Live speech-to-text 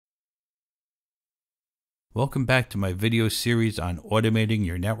Welcome back to my video series on automating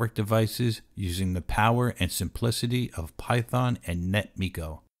your network devices using the power and simplicity of Python and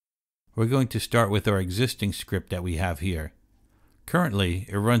Netmiko. We're going to start with our existing script that we have here. Currently,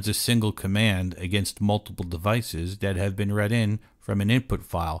 it runs a single command against multiple devices that have been read in from an input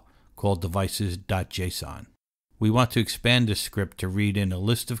file called devices.json. We want to expand this script to read in a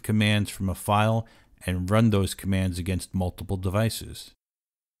list of commands from a file and run those commands against multiple devices.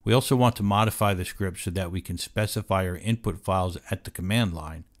 We also want to modify the script so that we can specify our input files at the command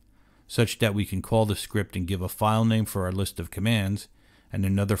line, such that we can call the script and give a file name for our list of commands and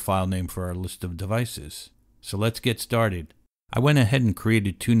another file name for our list of devices. So let's get started. I went ahead and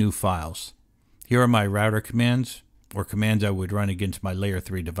created two new files. Here are my router commands, or commands I would run against my layer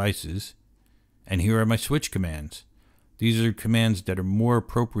 3 devices, and here are my switch commands. These are commands that are more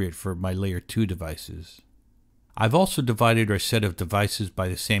appropriate for my layer 2 devices. I've also divided our set of devices by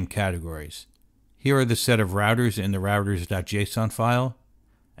the same categories. Here are the set of routers in the routers.json file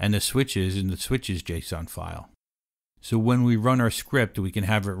and the switches in the switches.json file. So when we run our script, we can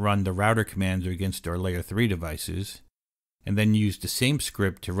have it run the router commands against our layer 3 devices and then use the same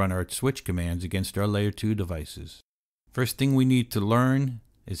script to run our switch commands against our layer 2 devices. First thing we need to learn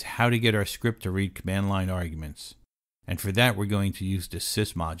is how to get our script to read command line arguments. And for that, we're going to use the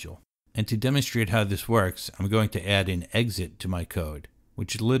sys module. And to demonstrate how this works, I'm going to add an exit to my code,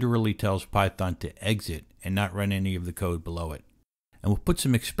 which literally tells Python to exit and not run any of the code below it. And we'll put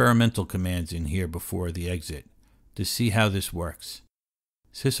some experimental commands in here before the exit to see how this works.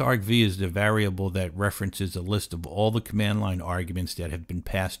 sysargv is the variable that references a list of all the command line arguments that have been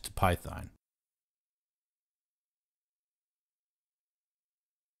passed to Python.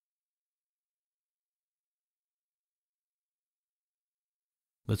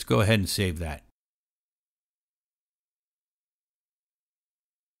 Let's go ahead and save that.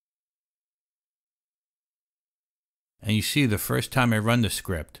 And you see the first time I run the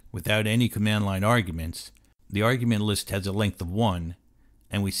script without any command line arguments, the argument list has a length of 1,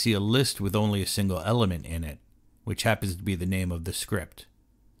 and we see a list with only a single element in it, which happens to be the name of the script.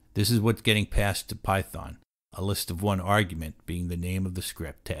 This is what's getting passed to Python, a list of 1 argument being the name of the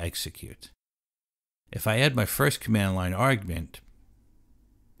script to execute. If I add my first command line argument,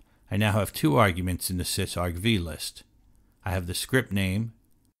 I now have 2 arguments in the sysargv list. I have the script name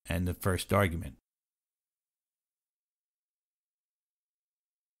and the first argument.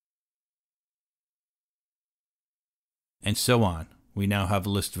 And so on. We now have a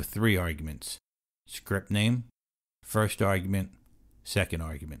list with 3 arguments: script name, first argument, second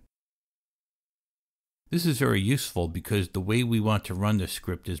argument. This is very useful because the way we want to run the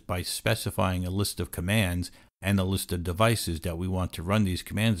script is by specifying a list of commands and a list of devices that we want to run these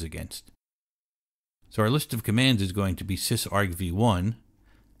commands against. So our list of commands is going to be sysargv1,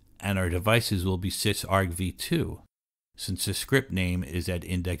 and our devices will be sysargv2, since the script name is at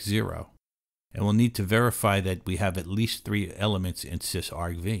index 0. And we'll need to verify that we have at least 3 elements in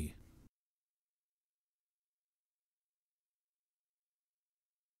sysargv.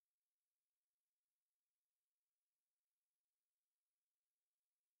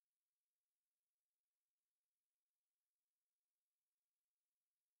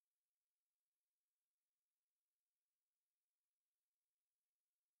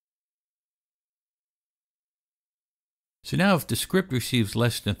 So now if the script receives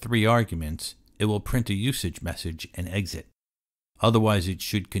less than 3 arguments, it will print a usage message and exit. Otherwise, it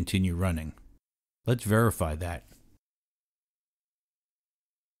should continue running. Let's verify that.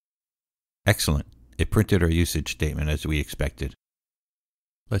 Excellent. It printed our usage statement as we expected.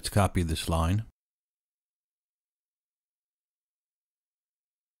 Let's copy this line.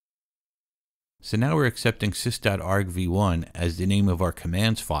 So now we're accepting sys.argv1 as the name of our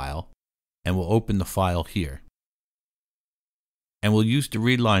commands file, and we'll open the file here. And we'll use the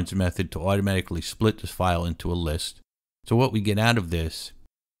readlines method to automatically split this file into a list. So what we get out of this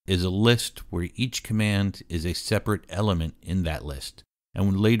is a list where each command is a separate element in that list.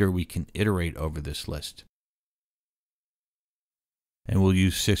 And later we can iterate over this list. And we'll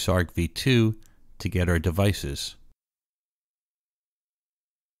use sysargv2 to get our devices.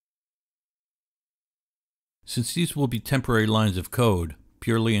 Since these will be temporary lines of code,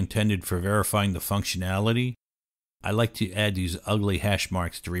 purely intended for verifying the functionality, I like to add these ugly hash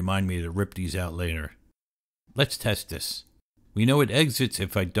marks to remind me to rip these out later. Let's test this. We know it exits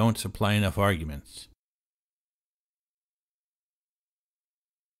if I don't supply enough arguments.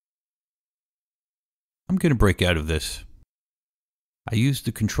 I'm going to break out of this. I used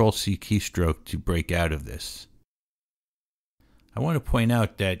the Control-C keystroke to break out of this. I want to point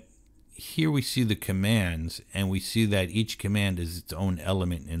out that here we see the commands, and we see that each command is its own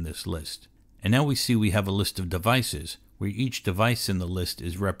element in this list. And now we see we have a list of devices, where each device in the list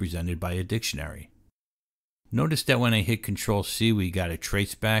is represented by a dictionary. Notice that when I hit Control-C, we got a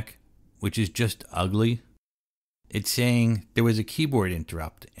traceback, which is just ugly. It's saying there was a keyboard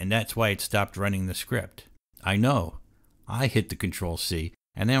interrupt, and that's why it stopped running the script. I know. I hit the Control-C,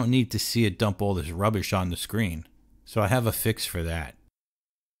 and I don't need to see it dump all this rubbish on the screen. So I have a fix for that.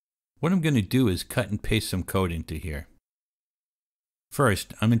 What I'm going to do is cut and paste some code into here.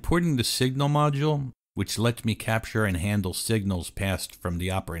 First, I'm importing the signal module, which lets me capture and handle signals passed from the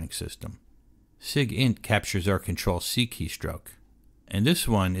operating system. SIGINT captures our Control-C keystroke, and this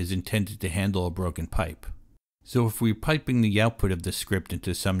one is intended to handle a broken pipe. So if we're piping the output of the script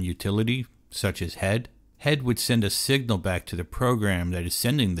into some utility, such as head would send a signal back to the program that is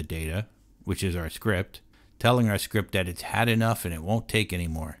sending the data, which is our script, telling our script that it's had enough and it won't take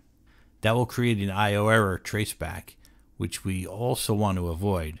anymore. That will create an I/O error traceback, which we also want to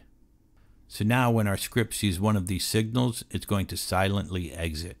avoid. So now when our script sees one of these signals, it's going to silently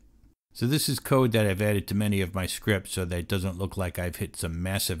exit. So this is code that I've added to many of my scripts so that it doesn't look like I've hit some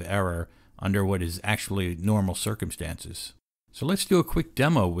massive error under what is actually normal circumstances. So let's do a quick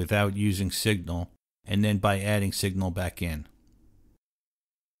demo without using signal, and then by adding signal back in.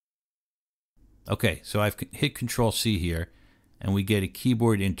 Okay, so I've hit Control-C here, and we get a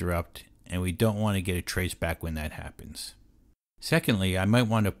keyboard interrupt, and we don't want to get a traceback when that happens. Secondly, I might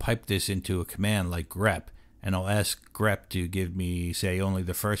want to pipe this into a command like grep, and I'll ask grep to give me, say, only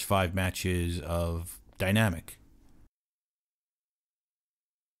the first 5 matches of dynamic.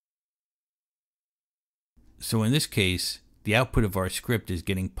 So in this case, the output of our script is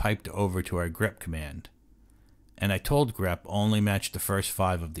getting piped over to our grep command. And I told grep only match the first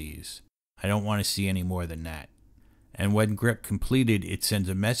 5 of these. I don't want to see any more than that. And when grep completed, it sends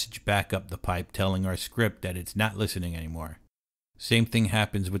a message back up the pipe telling our script that it's not listening anymore. Same thing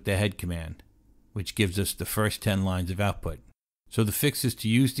happens with the head command, which gives us the first 10 lines of output. So the fix is to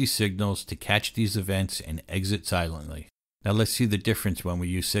use these signals to catch these events and exit silently. Now let's see the difference when we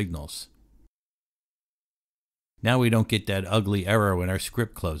use signals. Now we don't get that ugly error when our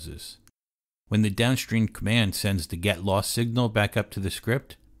script closes. When the downstream command sends the get lost signal back up to the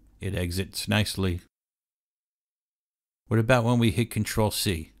script, it exits nicely. What about when we hit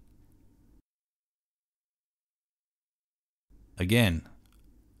Control-C? Again,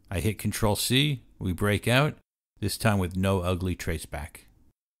 I hit Control-C, we break out, this time with no ugly traceback.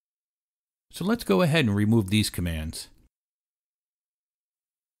 So let's go ahead and remove these commands.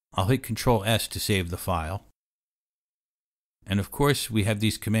 I'll hit Control-S to save the file. And of course, we have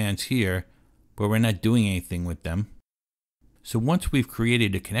these commands here, but we're not doing anything with them. So once we've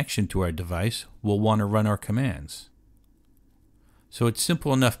created a connection to our device, we'll want to run our commands. So it's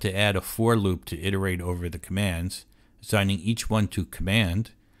simple enough to add a for loop to iterate over the commands, assigning each one to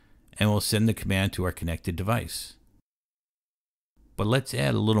command, and we'll send the command to our connected device. But let's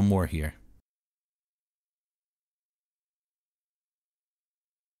add a little more here.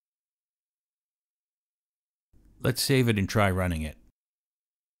 Let's save it and try running it.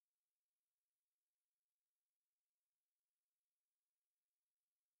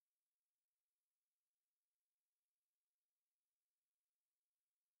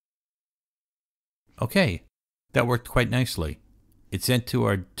 Okay, that worked quite nicely. It sent to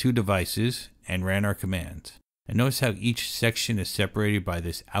our 2 devices and ran our commands. And notice how each section is separated by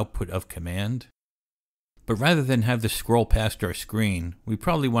this output of command. But rather than have this scroll past our screen, we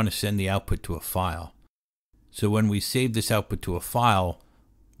probably want to send the output to a file. So when we save this output to a file,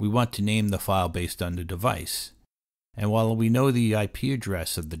 we want to name the file based on the device. And while we know the IP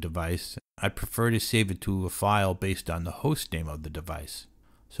address of the device, I prefer to save it to a file based on the host name of the device.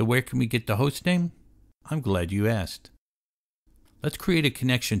 So where can we get the host name? I'm glad you asked. Let's create a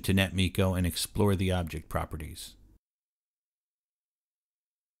connection to Netmiko and explore the object properties.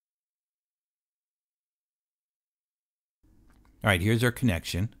 Alright, here's our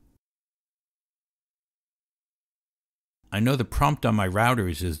connection. I know the prompt on my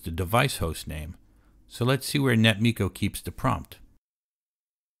routers is the device host name, so let's see where Netmiko keeps the prompt.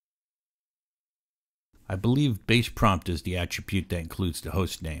 I believe base prompt is the attribute that includes the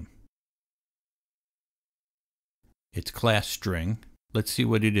host name. It's class string. Let's see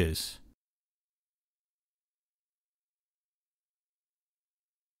what it is.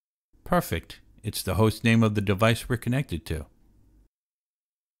 Perfect. It's the host name of the device we're connected to.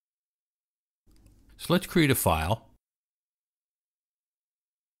 So let's create a file.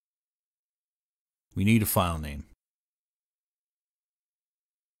 We need a file name.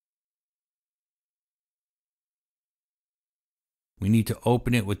 We need to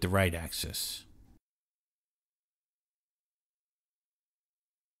open it with the right access.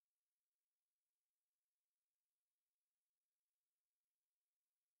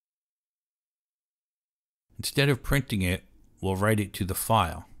 Instead of printing it, we'll write it to the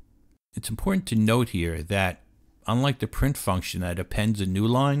file. It's important to note here that, unlike the print function that appends a new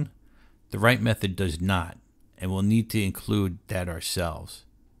line, the write method does not, and we'll need to include that ourselves.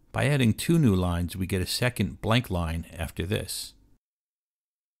 By adding 2 new lines, we get a second blank line after this.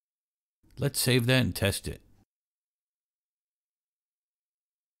 Let's save that and test it.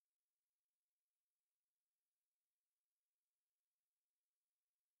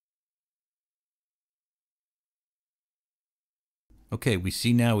 Okay, we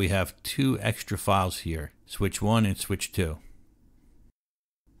see now we have 2 extra files here, switch 1 and switch 2.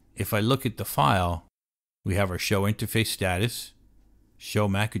 If I look at the file, we have our show interface status, show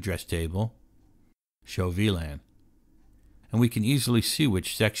MAC address table, show VLAN, and we can easily see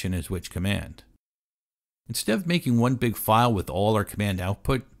which section is which command. Instead of making one big file with all our command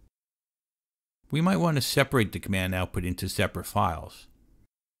output, we might want to separate the command output into separate files.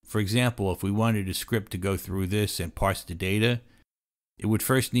 For example, if we wanted a script to go through this and parse the data, it would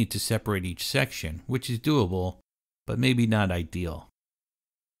first need to separate each section, which is doable, but maybe not ideal.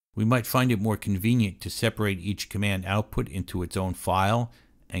 We might find it more convenient to separate each command output into its own file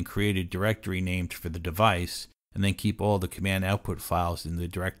and create a directory named for the device, and then keep all the command output files in the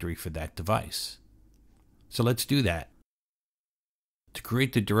directory for that device. So let's do that. To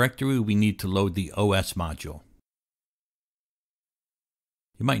create the directory, we need to load the OS module.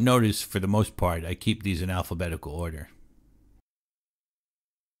 You might notice, for the most part, I keep these in alphabetical order.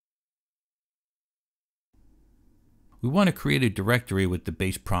 We want to create a directory with the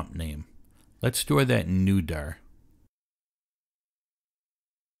base prompt name. Let's store that in new dir.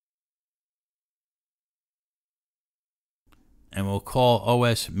 And we'll call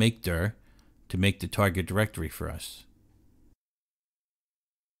os makedir to make the target directory for us.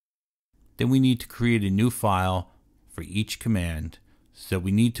 Then we need to create a new file for each command, so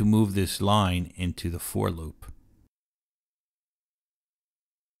we need to move this line into the for loop.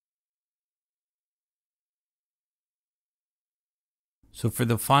 So for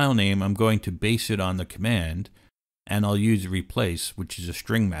the file name, I'm going to base it on the command, and I'll use replace, which is a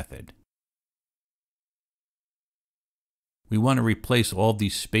string method. We want to replace all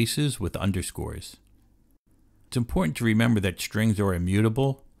these spaces with underscores. It's important to remember that strings are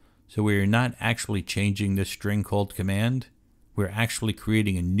immutable, so we are not actually changing this string called command. We're actually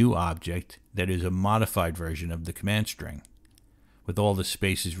creating a new object that is a modified version of the command string, with all the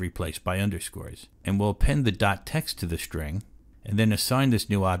spaces replaced by underscores. And we'll append the .text to the string, and then assign this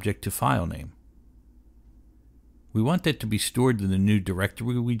new object to file name. We want that to be stored in the new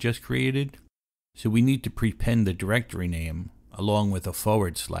directory we just created, so we need to prepend the directory name along with a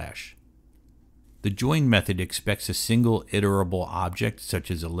 /. The join method expects a single iterable object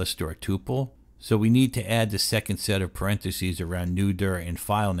such as a list or a tuple, so we need to add the second set of parentheses around new dir and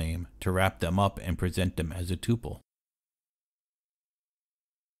file name to wrap them up and present them as a tuple.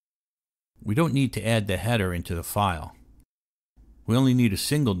 We don't need to add the header into the file. We only need a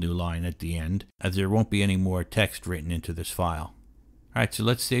single new line at the end, as there won't be any more text written into this file. Alright, so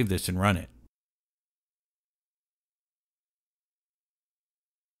let's save this and run it.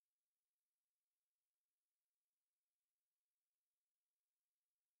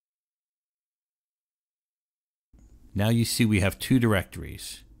 Now you see we have 2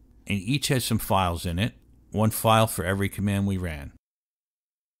 directories, and each has some files in it, one file for every command we ran.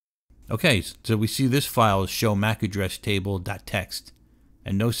 Okay, so we see this file is show MAC address table.txt,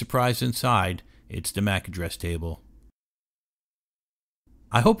 and no surprise inside, it's the MAC address table.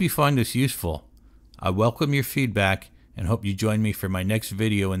 I hope you find this useful. I welcome your feedback and hope you join me for my next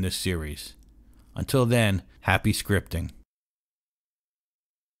video in this series. Until then, happy scripting.